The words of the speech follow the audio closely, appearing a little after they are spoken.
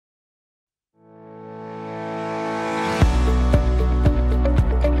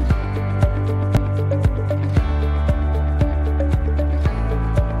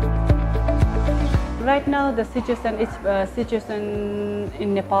right now the situation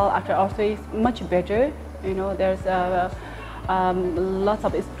in Nepal after earthquake is much better. You know, there's lots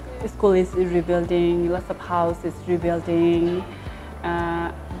of school is rebuilding, lots of houses rebuilding,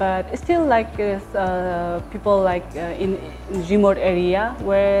 but still like people like in remote area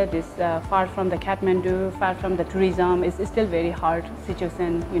where this far from the Kathmandu, far from the tourism, is still very hard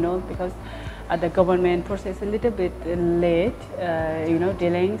situation. You know, because the government process a little bit late, you know,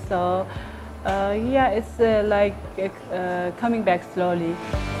 delaying. So yeah, it's like coming back slowly.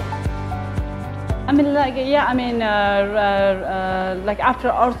 I mean, like, yeah, I mean, like after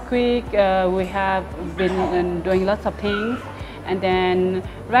earthquake, we have been doing lots of things. And then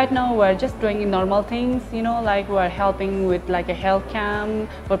right now we're just doing normal things, you know, like we're helping with like a health camp,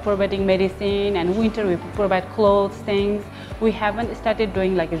 we're providing medicine, and winter we provide clothes, things. We haven't started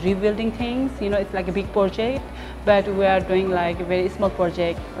doing like rebuilding things, you know, it's like a big project, but we are doing like a very small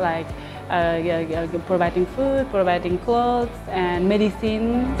project, like providing food, providing clothes and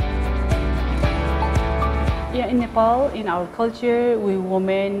medicine. Yeah, in Nepal, in our culture, we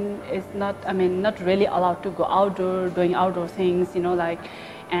women is not, I mean, not really allowed to go outdoor, doing outdoor things, you know, like,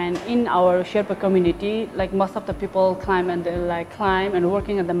 and in our Sherpa community, like most of the people climb and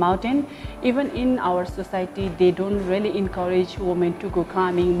working on the mountain. Even in our society, they don't really encourage women to go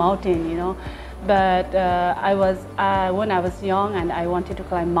climbing mountain, you know. But when I was young and I wanted to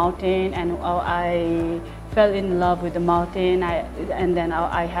climb mountain, and I fell in love with the mountain, and then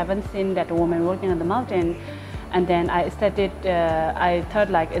I haven't seen that woman working on the mountain. And then I started, I thought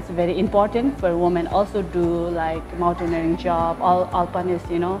like it's very important for women also do like mountaineering job, alpinist,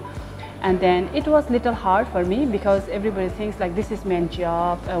 you know. And then it was little hard for me because everybody thinks like this is man's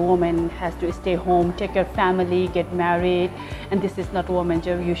job, a woman has to stay home, take care of family, get married, and this is not woman's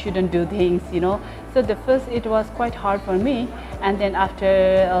job, you shouldn't do things, you know. So the first it was quite hard for me, and then after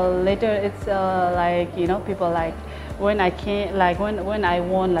later it's like, you know, people like when I came, like when I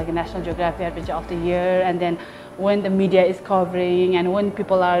won like a National Geographic Adventure of the Year, and then when the media is covering and when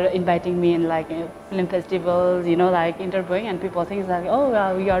people are inviting me in like film festivals, you know, like interviewing, and people think like, oh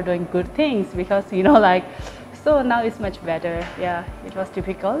well, we are doing good things because, you know, like, so now it's much better. Yeah, it was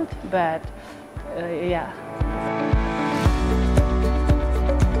difficult, but yeah.